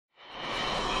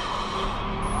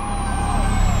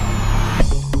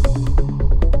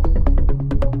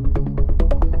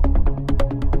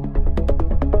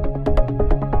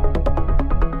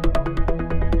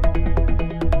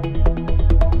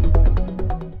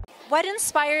What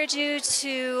inspired you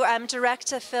to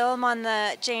direct a film on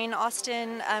the Jane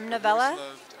Austen novella?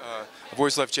 I've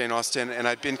always loved Jane Austen, and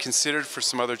I'd been considered for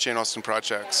some other Jane Austen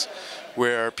projects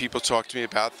where people talked to me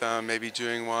about them, maybe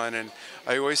doing one, and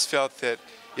I always felt that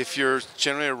if you're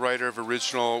generally a writer of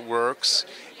original works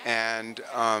and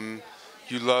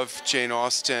you love Jane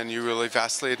Austen, you really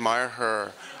vastly admire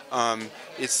her,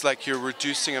 it's like you're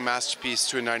reducing a masterpiece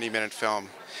to a 90-minute film.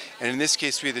 And in this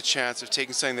case, we had the chance of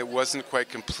taking something that wasn't quite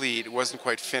complete, it wasn't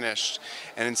quite finished,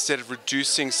 and instead of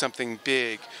reducing something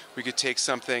big, we could take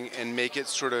something and make it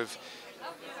sort of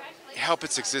help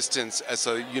its existence as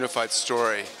a unified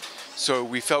story. So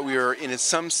we felt we were, in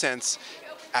some sense,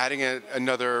 adding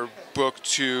another book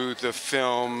to the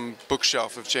film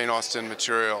bookshelf of Jane Austen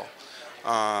material.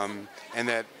 And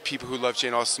that people who love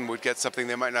Jane Austen would get something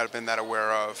they might not have been that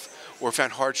aware of or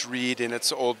found hard to read in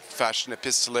its old-fashioned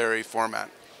epistolary format.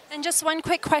 And just one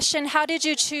quick question, how did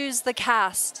you choose the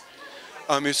cast?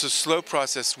 It was a slow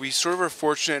process. We sort of were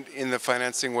fortunate in the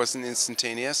financing wasn't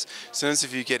instantaneous. Sometimes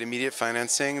if you get immediate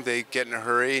financing, they get in a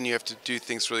hurry and you have to do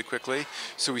things really quickly.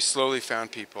 So we slowly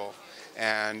found people.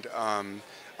 And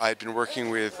I'd been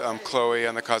working with Chloe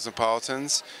on the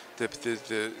Cosmopolitans,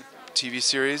 the TV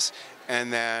series.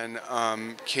 And then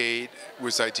Kate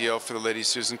was ideal for the Lady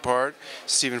Susan part.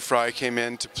 Stephen Fry came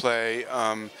in to play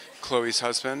Chloe's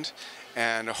husband.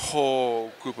 And a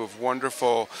whole group of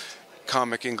wonderful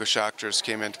comic English actors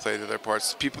came in to play their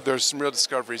parts. There's some real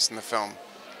discoveries in the film.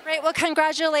 Great. Well,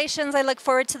 congratulations. I look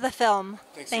forward to the film.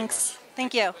 Thanks. So much.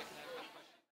 Thank you.